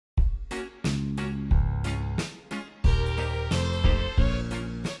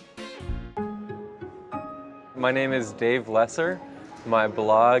My name is Dave Lesser. My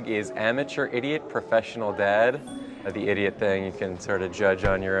blog is Amateur Idiot Professional Dad. The idiot thing you can sort of judge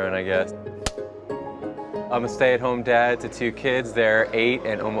on your own, I guess. I'm a stay-at-home dad to two kids. They're 8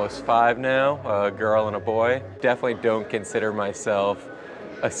 and almost 5 now, a girl and a boy. Definitely don't consider myself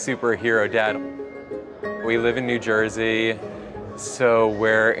a superhero dad. We live in New Jersey, so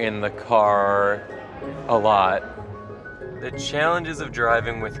we're in the car a lot. The challenges of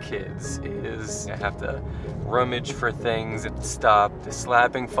driving with kids is I have to rummage for things and stop the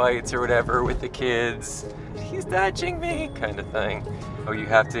slapping fights or whatever with the kids. He's touching me, kind of thing. Oh, you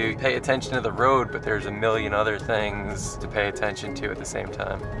have to pay attention to the road, but there's a million other things to pay attention to at the same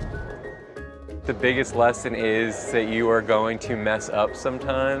time. The biggest lesson is that you are going to mess up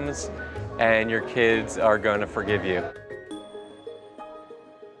sometimes, and your kids are going to forgive you.